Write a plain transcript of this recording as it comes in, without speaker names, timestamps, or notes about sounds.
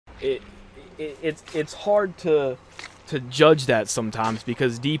it's hard to judge that sometimes,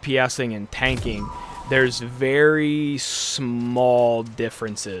 because DPSing and tanking, there's very small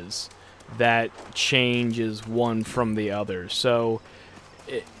differences that changes one from the other. So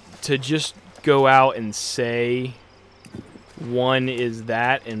to just go out and say one is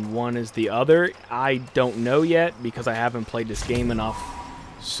that and one is the other, I don't know yet, because I haven't played this game enough.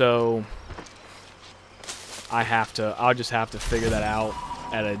 So I'll just have to figure that out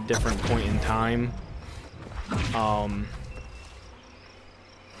at a different point in time.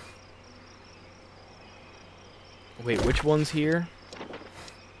 Wait, which one's here?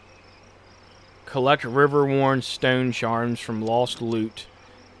 Collect river-worn stone charms from lost loot,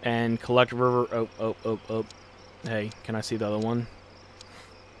 and collect river... Oh. Hey, can I see the other one?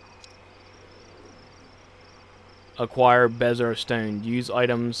 Acquire Bezer stone. Use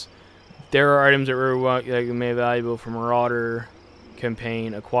items. There are items that are may be valuable for Marauder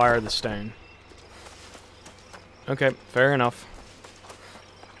campaign. Acquire the stone. Okay, fair enough.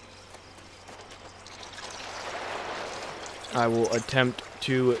 I will attempt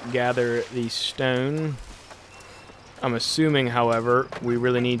to gather the stone. I'm assuming, however, we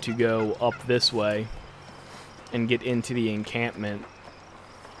really need to go up this way and get into the encampment.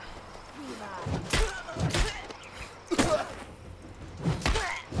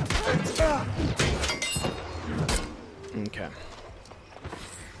 Okay.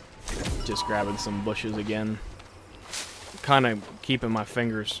 Just grabbing some bushes again. Kind of keeping my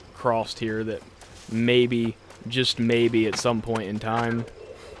fingers crossed here that maybe, just maybe at some point in time.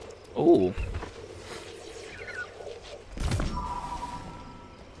 Ooh.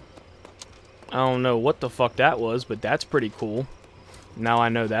 I don't know what the fuck that was, but that's pretty cool. Now I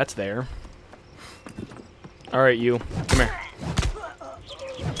know that's there. Alright, you. Come here.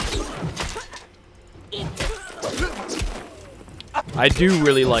 I do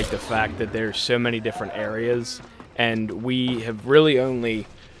really like the fact that there's so many different areas, and we have really only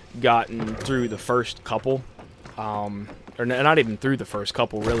gotten through the first couple. Or not even through the first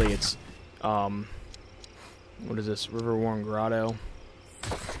couple, really. It's, what is this? River-worn Grotto.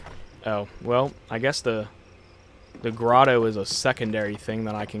 Oh, well, I guess the grotto is a secondary thing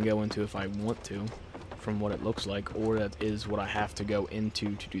that I can go into if I want to, from what it looks like, or that is what I have to go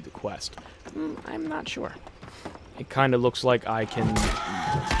into to do the quest. I'm not sure. It kind of looks like I can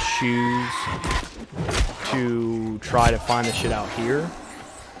choose to try to find the shit out here,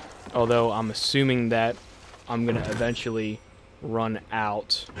 although I'm assuming that I'm going to eventually run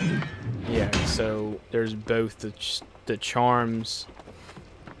out. Yeah, so there's both the charms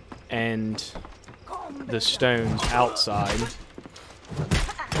and the stones outside.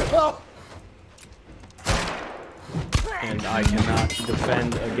 And I cannot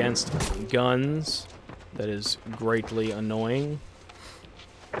defend against guns. That is greatly annoying.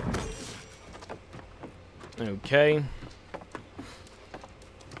 Okay.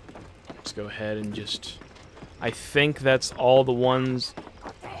 Let's go ahead and just... I think that's all the ones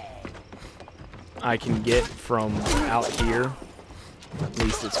I can get from out here. At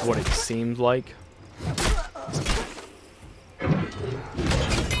least it's what it seems like.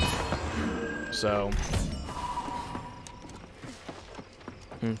 So,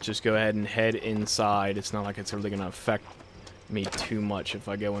 let's just go ahead and head inside. It's not like it's really going to affect me too much if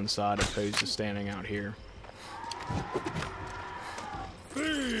I go inside opposed to standing out here.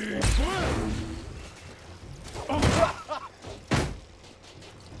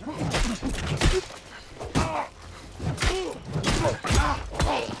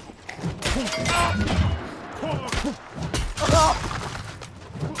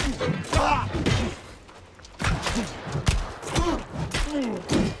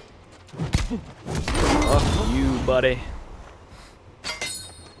 Fuck you, buddy.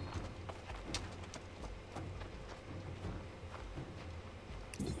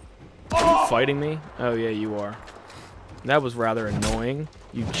 Are you fighting me? Oh yeah, you are. That was rather annoying,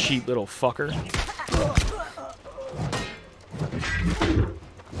 you cheap little fucker.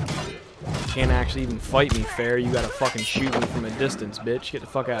 Can't actually even fight me fair, you gotta fucking shoot me from a distance, bitch. Get the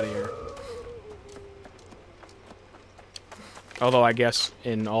fuck out of here. Although I guess,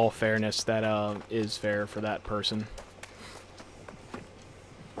 in all fairness, that is fair for that person.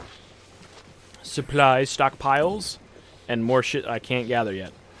 Supplies, stockpiles, and more shit I can't gather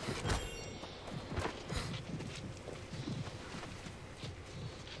yet.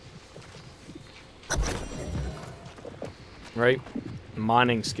 Right?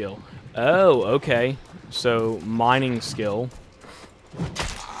 Mining skill. Oh, okay. So, mining skill.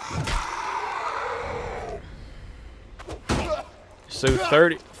 So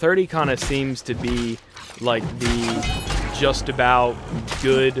 30 kind of seems to be like the just about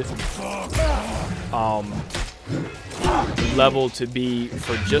good level to be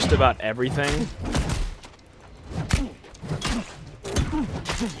for just about everything.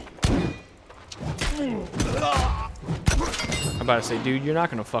 I'm about to say, dude, you're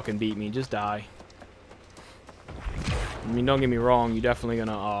not gonna fucking beat me. Just die. I mean, don't get me wrong. You're definitely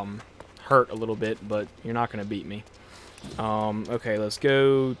gonna hurt a little bit, but you're not gonna beat me. Okay, let's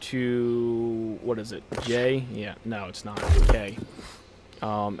go to, what is it? J? Yeah, no, it's not. K.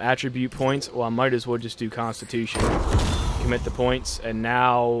 Attribute points. Well, I might as well just do Constitution. Commit the points, and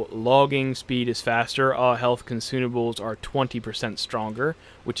now logging speed is faster. Health consumables are 20% stronger,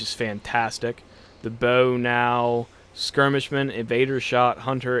 which is fantastic. The bow now, skirmishman, evader shot,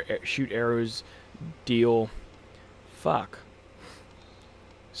 hunter, shoot arrows, deal. Fuck.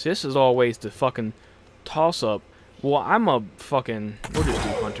 See, this is always the fucking toss-up. Well, I'm a fucking, we'll just do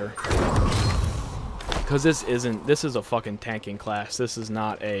hunter. Because this is a fucking tanking class. This is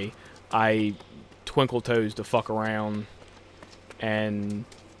not a, I twinkle toes to fuck around and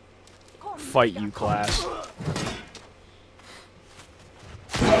fight you class.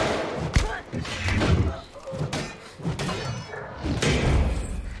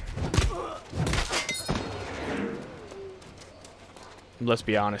 Let's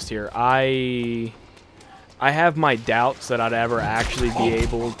be honest here. I have my doubts that I'd ever actually be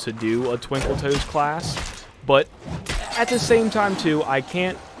able to do a Twinkle Toes class, but at the same time too, I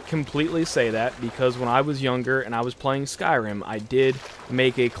can't completely say that, because when I was younger and I was playing Skyrim, I did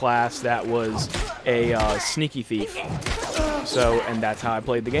make a class that was a sneaky thief. So, and that's how I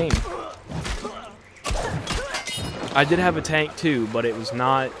played the game. I did have a tank too, but it was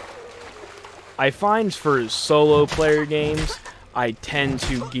not... I find for solo player games, I tend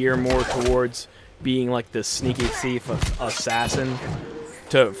to gear more towards being like the sneaky thief assassin,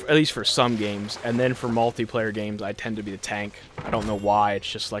 at least for some games, and then for multiplayer games I tend to be the tank. I don't know why, it's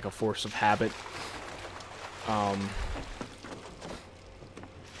just like a force of habit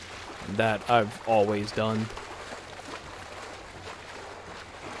that I've always done.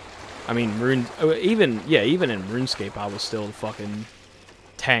 I mean, even in RuneScape I was still the fucking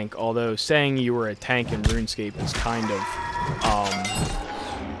tank, although saying you were a tank in RuneScape is kind of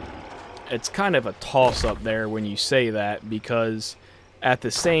it's kind of a toss-up there when you say that, because at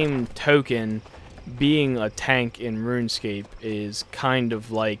the same token, being a tank in RuneScape is kind of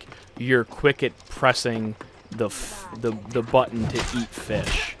like you're quick at pressing the button to eat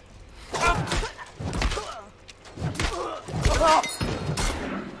fish.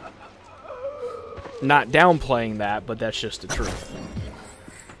 Not downplaying that, but that's just the truth.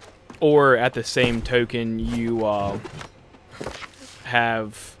 Or at the same token, you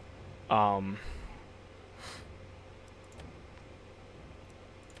have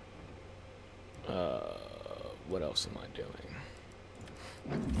what else am I doing?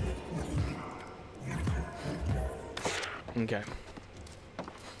 Okay.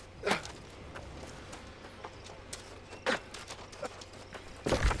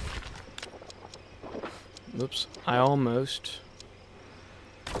 Whoops, I almost...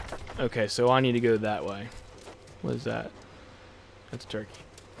 Okay, so I need to go that way. What is that? That's turkey.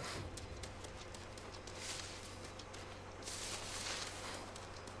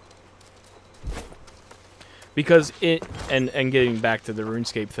 Because it, and getting back to the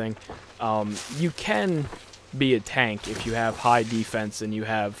RuneScape thing, you can be a tank if you have high defense and you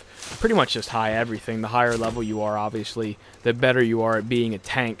have pretty much just high everything. The higher level you are, obviously, the better you are at being a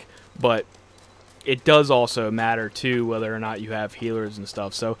tank, but it does also matter too whether or not you have healers and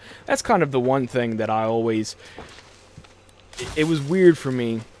stuff. So that's kind of the one thing that I always... It was weird for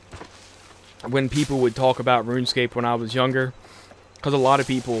me when people would talk about RuneScape when I was younger, because a lot of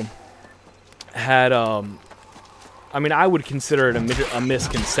people had... I mean, I would consider it a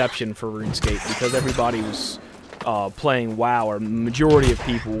misconception for RuneScape, because everybody was playing WoW, or the majority of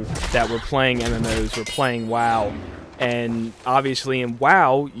people that were playing MMOs were playing WoW. And obviously in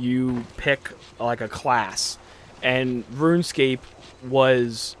WoW, you pick like a class. And RuneScape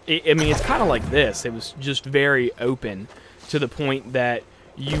was, I mean, it's kind of like this. It was just very open to the point that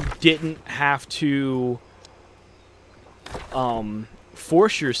you didn't have to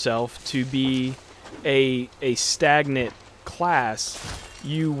force yourself to be a stagnant class.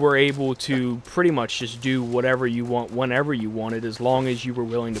 You were able to pretty much just do whatever you want whenever you wanted, as long as you were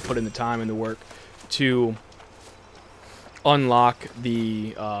willing to put in the time and the work to unlock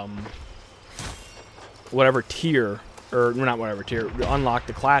the whatever tier, or not whatever tier, unlock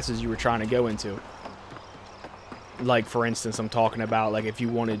the classes you were trying to go into. Like, for instance, I'm talking about, like, if you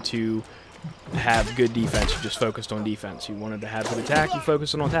wanted to have good defense, you just focused on defense. You wanted to have good attack, you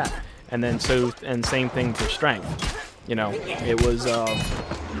focused on attack. And then and same thing for strength. you know, it was,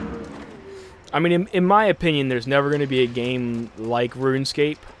 I mean, in my opinion, there's never going to be a game like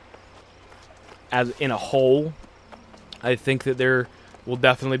RuneScape as in a whole. I think that there will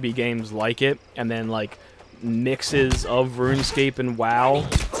definitely be games like it, and then, like, mixes of RuneScape and WoW.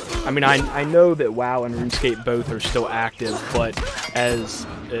 I mean, I know that WoW and RuneScape both are still active, but as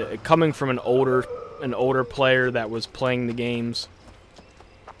coming from an older player that was playing the games,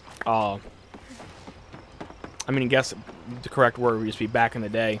 I mean, I guess the correct word would just be back in the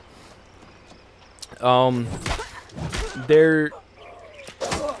day.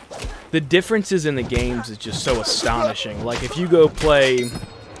 The differences in the games is just so astonishing. Like, if you go play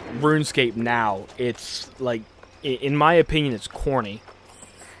RuneScape now, it's like, in my opinion, it's corny.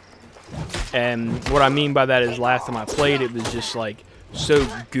 And what I mean by that is, last time I played it was just like so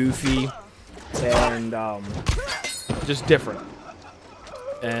goofy and just different.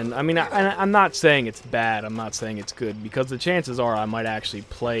 And I mean, I'm not saying it's bad, I'm not saying it's good, because the chances are I might actually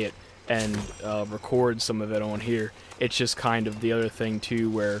play it and record some of it on here. It's just kind of the other thing too,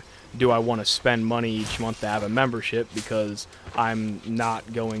 where do I want to spend money each month to have a membership, because I'm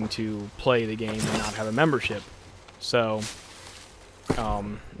not going to play the game and not have a membership. So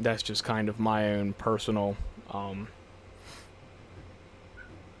that's just kind of my own personal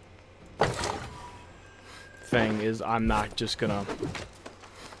thing, is I'm not just gonna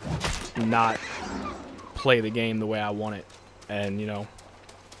not play the game the way I want it. And, you know,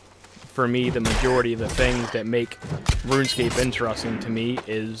 for me, the majority of the things that make RuneScape interesting to me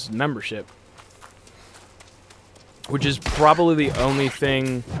is membership, which is probably the only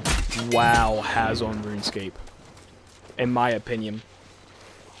thing WoW has on RuneScape, in my opinion.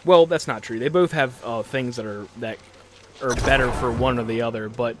 Well, that's not true. They both have things that are better for one or the other,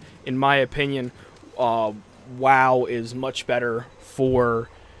 but in my opinion, WoW is much better for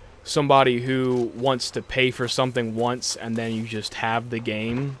somebody who wants to pay for something once and then you just have the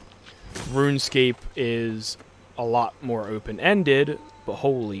game. RuneScape is a lot more open-ended, but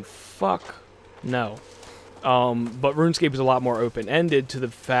holy fuck, no. But RuneScape is a lot more open-ended to the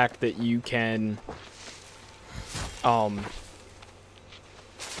fact that you can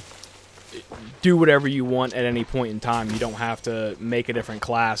do whatever you want at any point in time. You don't have to make a different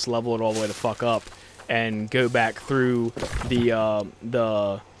class, level it all the way the fuck up, and go back through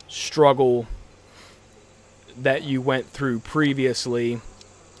the struggle that you went through previously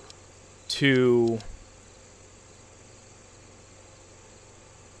to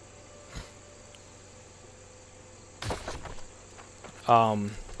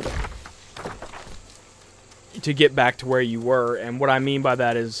get back to where you were. And what I mean by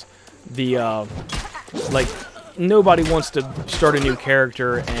that is the like, nobody wants to start a new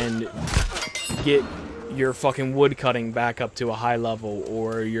character and get your fucking wood cutting back up to a high level,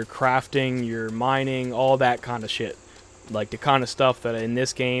 or your crafting, your mining, all that kind of shit. Like, the kind of stuff that in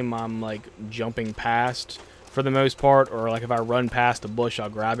this game I'm like jumping past for the most part, or like if I run past a bush I'll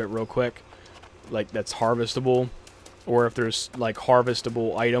grab it real quick, like that's harvestable. Or if there's like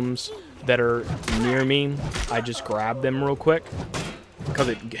harvestable items that are near me, I just grab them real quick, because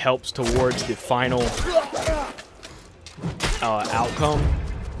it helps towards the final outcome,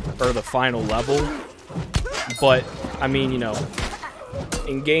 or the final level. But I mean, you know,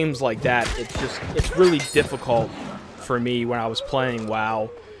 in games like that, it's really difficult for me when I was playing WoW,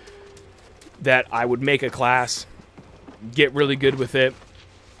 that I would make a class, get really good with it,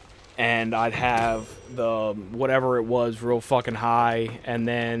 and I'd have the whatever it was real fucking high, and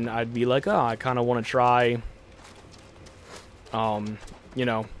then I'd be like, oh, I kind of want to try you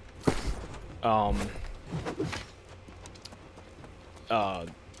know,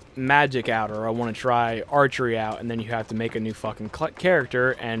 magic out, or I want to try archery out, and then you have to make a new fucking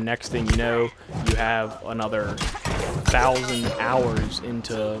character, and next thing you know, you have another 1,000 hours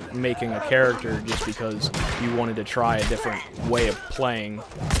into making a character just because you wanted to try a different way of playing.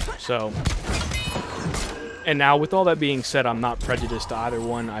 So, and now with all that being said, I'm not prejudiced to either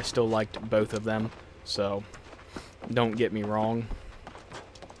one. I still liked both of them, so don't get me wrong.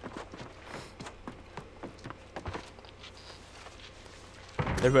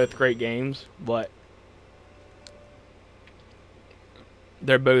 They're both great games, but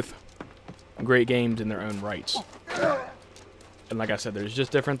they're both great games in their own rights. And like I said, there's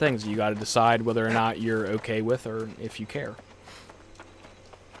just different things you got to decide whether or not you're okay with, or if you care.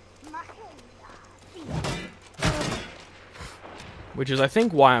 Which is, I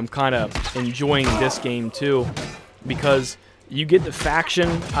think, why I'm kind of enjoying this game too, because you get the faction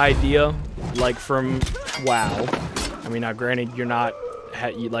idea, like from WoW. I mean, now granted, you're not,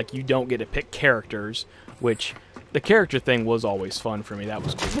 you don't get to pick characters, which the character thing was always fun for me. That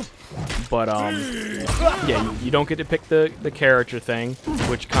was cool. But yeah, you don't get to pick the character thing,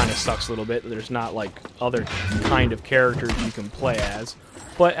 which kind of sucks a little bit. There's not like other kind of characters you can play as,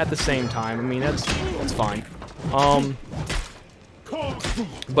 but at the same time, I mean that's fine.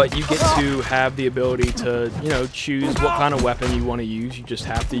 But you get to have the ability to, you know, choose what kind of weapon you want to use. You just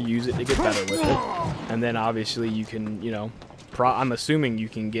have to use it to get better with it, and then obviously you can, you know, I'm assuming you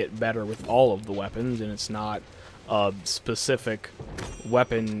can get better with all of the weapons, and it's not a specific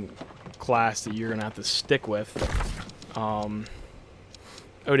weapon class that you're gonna have to stick with. Oh,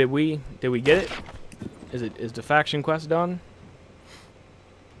 did we get it? Is the faction quest done?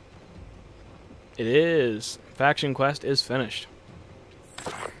 It is. Faction quest is finished.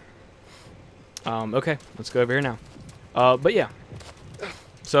 Okay, let's go over here now. But yeah,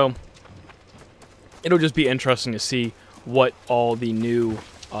 so it'll just be interesting to see what all the new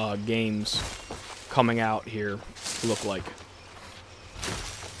games coming out here look like.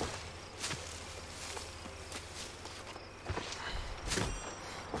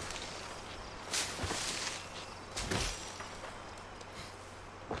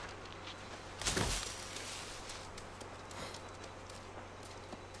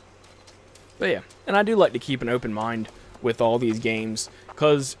 But yeah, and I do like to keep an open mind with all these games,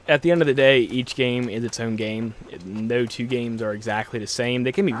 because at the end of the day, each game is its own game. No two games are exactly the same.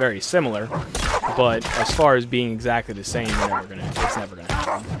 They can be very similar, but as far as being exactly the same, it's never gonna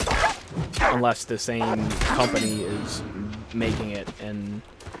happen. Unless the same company is making it, and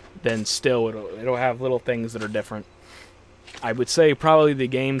then still it'll have little things that are different. I would say probably the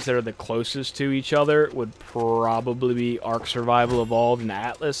games that are the closest to each other would probably be Ark Survival Evolved and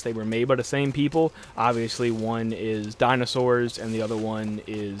Atlas. They were made by the same people. Obviously, one is dinosaurs, and the other one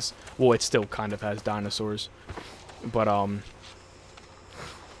is, well, it still kind of has dinosaurs, but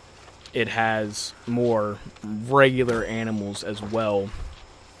it has more regular animals as well.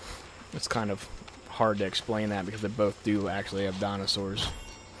 It's kind of hard to explain that because they both do actually have dinosaurs,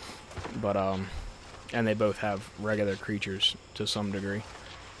 but and they both have regular creatures to some degree.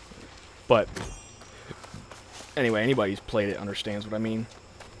 But anyway, anybody who's played it understands what I mean.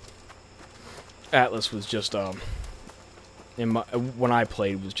 Atlas was just when I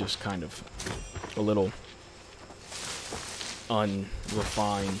played, was just kind of a little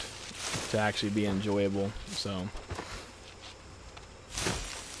unrefined to actually be enjoyable. So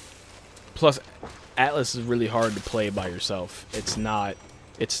plus Atlas is really hard to play by yourself. It's not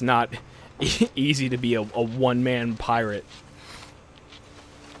easy to be a one-man pirate.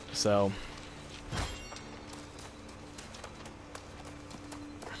 So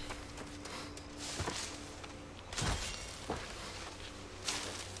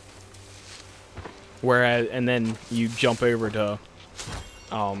whereas, and then you jump over to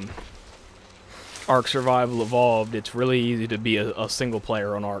Ark Survival Evolved, it's really easy to be a single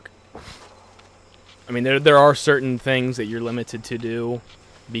player on Ark. I mean, there are certain things that you're limited to do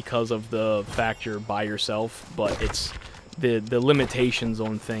because of the fact you're by yourself, but it's the limitations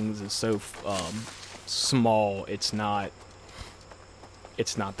on things is so small. It's not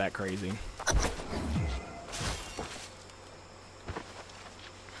that crazy.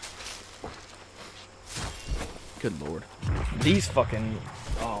 Good lord, these fucking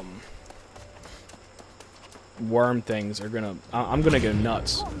worm things are gonna. I'm gonna go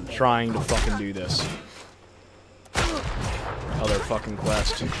nuts trying to fucking do this. Other fucking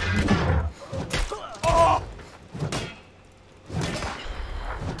quest.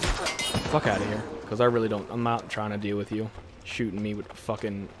 Fuck out of here, because I really don't. I'm not trying to deal with you shooting me with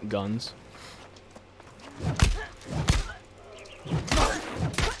fucking guns.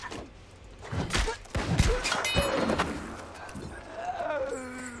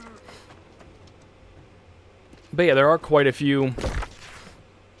 But yeah, there are quite a few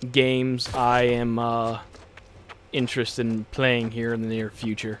games I am interested in playing here in the near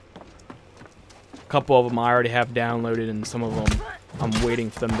future. A couple of them I already have downloaded, and some of them I'm waiting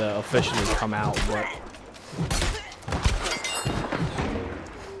for them to officially come out, but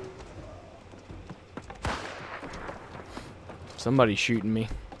somebody's shooting me.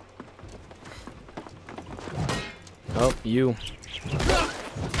 Oh, you.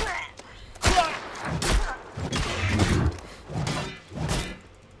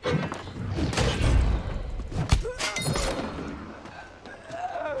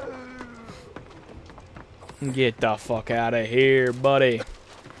 Get the fuck out of here, buddy.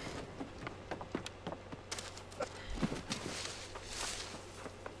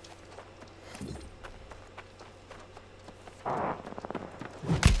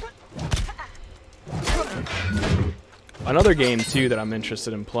 Another game, too, that I'm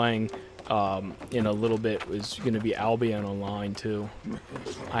interested in playing in a little bit is going to be Albion Online too.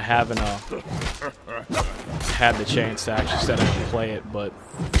 I haven't had the chance to actually sit down and play it, but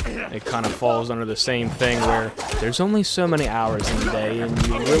it kind of falls under the same thing where there's only so many hours in the day, and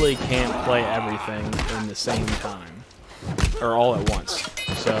you really can't play everything in the same time or all at once.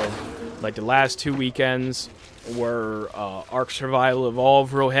 So, like the last 2 weekends were Ark Survival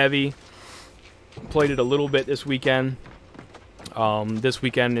Evolved real heavy. Played it a little bit this weekend. This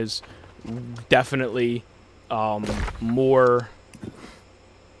weekend is definitely more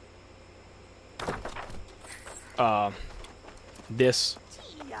this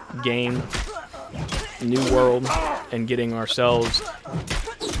game, New World, and getting ourselves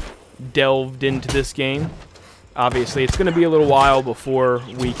delved into this game. Obviously, it's going to be a little while before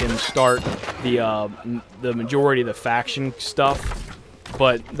we can start the majority of the faction stuff,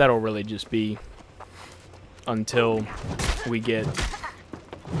 but that'll really just be until we get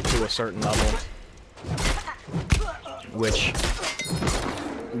to a certain level, which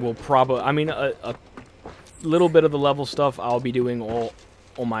will probably, I mean, a little bit of the level stuff I'll be doing all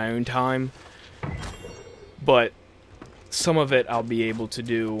on my own time, but some of it I'll be able to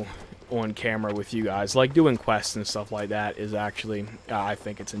do on camera with you guys. Like doing quests and stuff like that is actually, I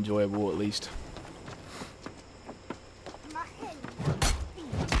think it's enjoyable at least.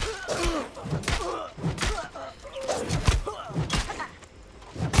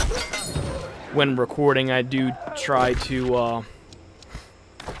 When recording, I do try to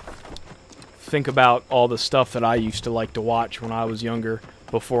think about all the stuff that I used to like to watch when I was younger,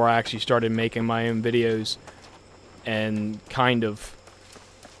 before I actually started making my own videos, and kind of,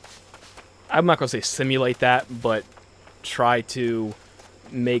 I'm not going to say simulate that, but try to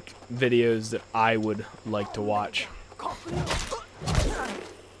make videos that I would like to watch.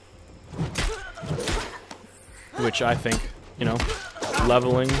 Which I think, you know,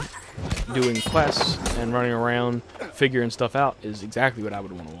 leveling, doing quests, and running around figuring stuff out is exactly what I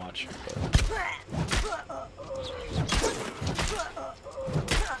would want to watch.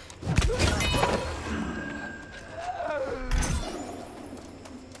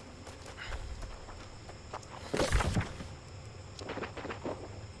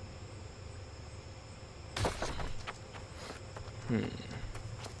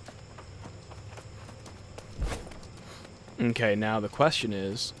 Okay, now the question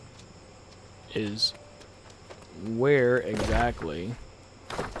is where exactly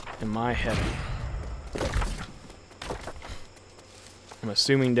am I heading? I'm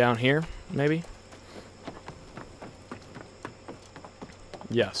assuming down here, maybe?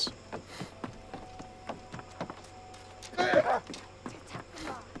 Yes. That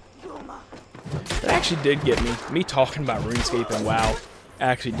actually did get me. Me talking about RuneScape and WoW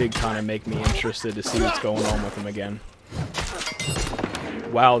actually did kind of make me interested to see what's going on with them again.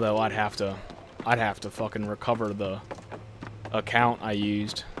 WoW though, I'd have to fucking recover the account I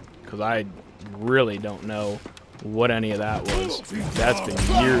used, because I really don't know what any of that was. That's been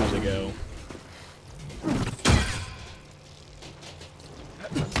years ago.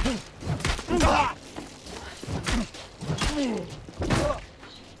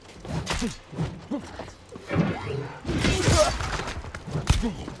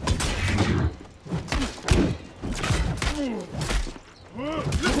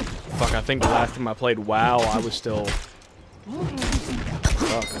 Fuck, I think the last time I played WoW, I was still... Fuck,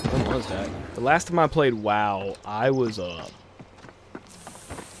 when was that? The last time I played WoW, I was a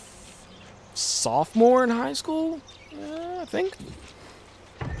sophomore in high school, I think.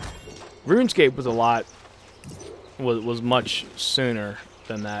 RuneScape was a lot... was much sooner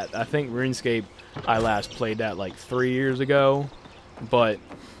than that. I think RuneScape, I last played that like 3 years ago, but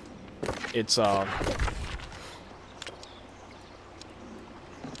it's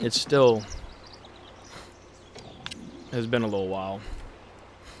still has been a little while.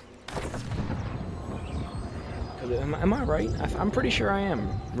 Am I right? I'm pretty sure I am.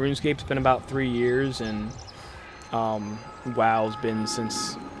 RuneScape's been about 3 years, and WoW's been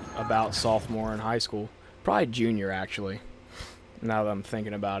since about sophomore in high school. Probably junior, actually, now that I'm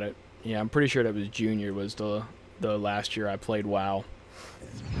thinking about it. Yeah, I'm pretty sure that was junior was the last year I played WoW.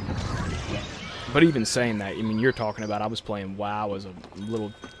 But even saying that, I mean, you're talking about I was playing WoW as a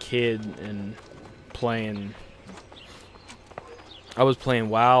little kid and playing... I was playing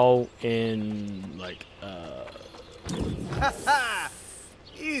WoW in, like,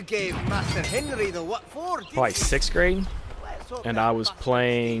 You gave Master Henry the what for? Probably 6th grade. And I was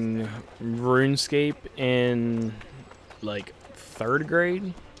playing RuneScape in, like, 3rd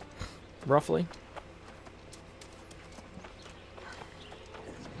grade, roughly.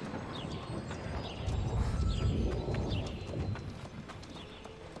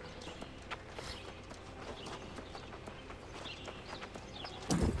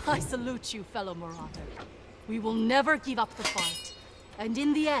 I salute you, fellow marauder. We will never give up the fight. And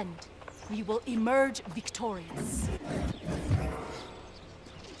in the end, we will emerge victorious.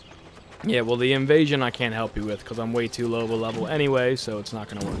 Yeah, well, the invasion I can't help you with because I'm way too low of a level anyway, so it's not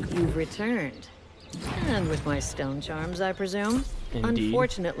going to work. You've returned. And with my stone charms, I presume? Indeed.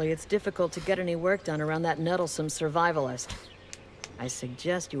 Unfortunately, it's difficult to get any work done around that nettlesome survivalist. I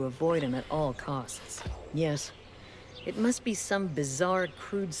suggest you avoid him at all costs. Yes, it must be some bizarre,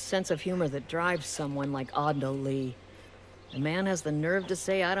 crude sense of humor that drives someone like Odno Lee. The man has the nerve to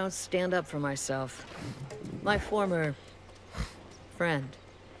say I don't stand up for myself. My former friend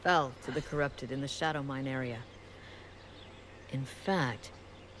fell to the corrupted in the Shadow Mine area. In fact,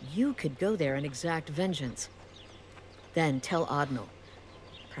 you could go there and exact vengeance. Then tell Odno.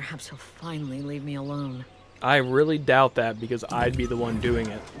 Perhaps he'll finally leave me alone. I really doubt that because I'd be the one doing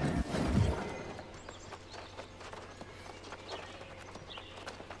it.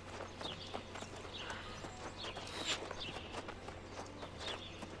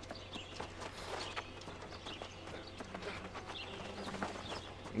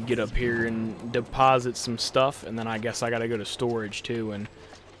 Get up here and deposit some stuff, and then I guess I gotta go to storage too and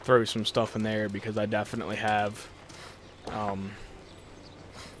throw some stuff in there because I definitely have oh,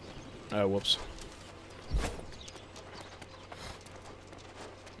 whoops.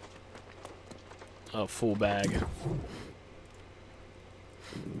 A full bag.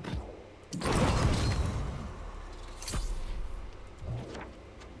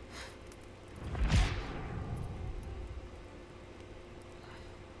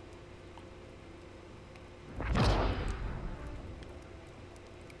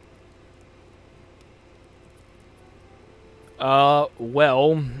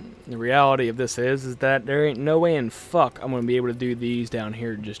 Well, the reality of this is that there ain't no way in fuck I'm going to be able to do these down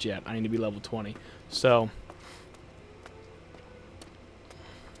here just yet. I need to be level 20. So,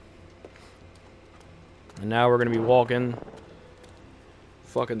 and now we're going to be walking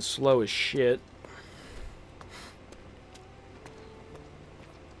fucking slow as shit.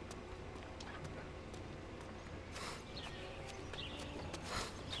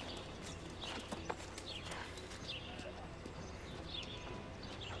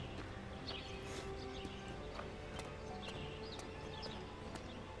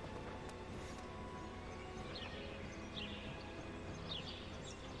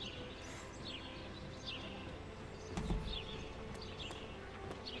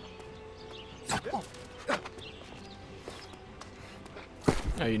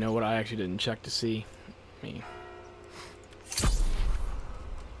 Oh, you know what? I actually didn't check to see. Me.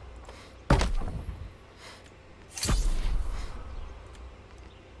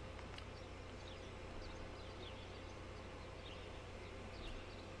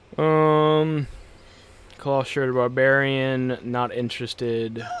 Call Shirted Barbarian. Not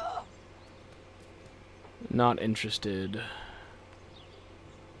interested. Not interested.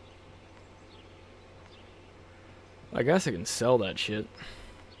 I guess I can sell that shit.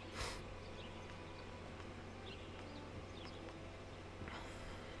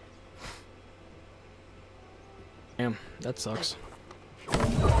 Damn, that sucks.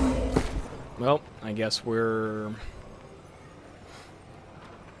 Well, I guess we're...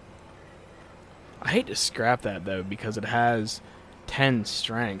 I hate to scrap that, though, because it has 10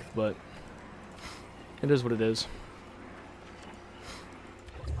 strength, but it is what it is.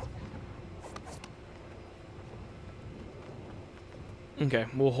 Okay,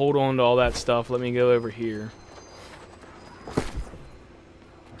 we'll hold on to all that stuff. Let me go over here.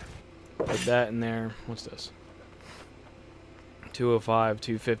 Put that in there. What's this? 205,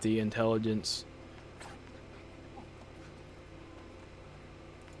 250 intelligence.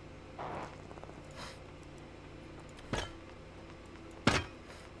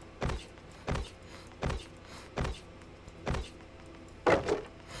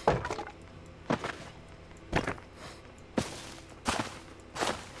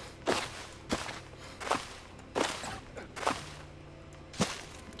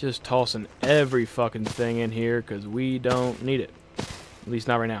 Just tossing every fucking thing in here because we don't need it. At least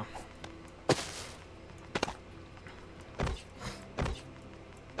not right now.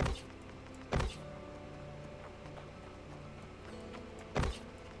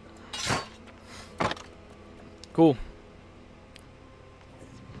 Cool.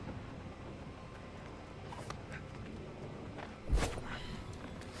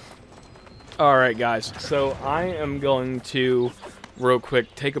 Alright guys, so I am going to real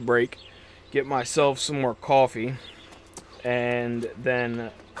quick take a break, get myself some more coffee, and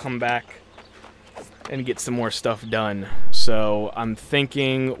then come back and get some more stuff done. So I'm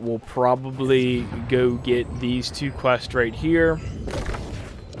thinking we'll probably go get these two quests right here,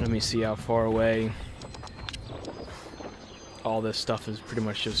 and Let me see how far away. All this stuff is pretty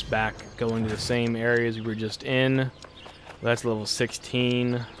much just back going to the same areas we were just in. That's level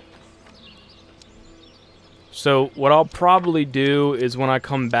 16. So what I'll probably do is when I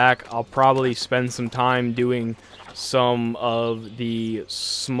come back, I'll probably spend some time doing some of the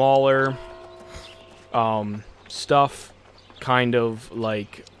smaller stuff, kind of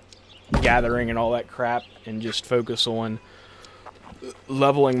like gathering and all that crap, and just focus on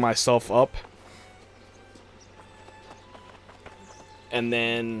leveling myself up. And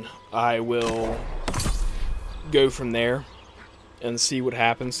then I will go from there and see what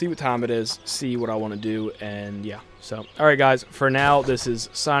happens, see what time it is, see what I want to do, and yeah. So, alright guys, for now, this is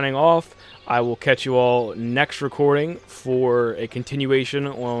signing off. I will catch you all next recording for a continuation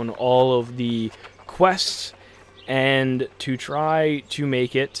on all of the quests, and to try to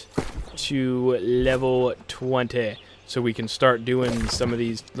make it to level 20, so we can start doing some of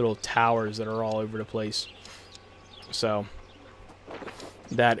these little towers that are all over the place. So,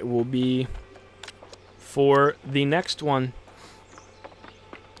 that will be for the next one.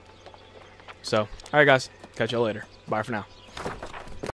 So, alright guys, catch y'all later. Bye for now.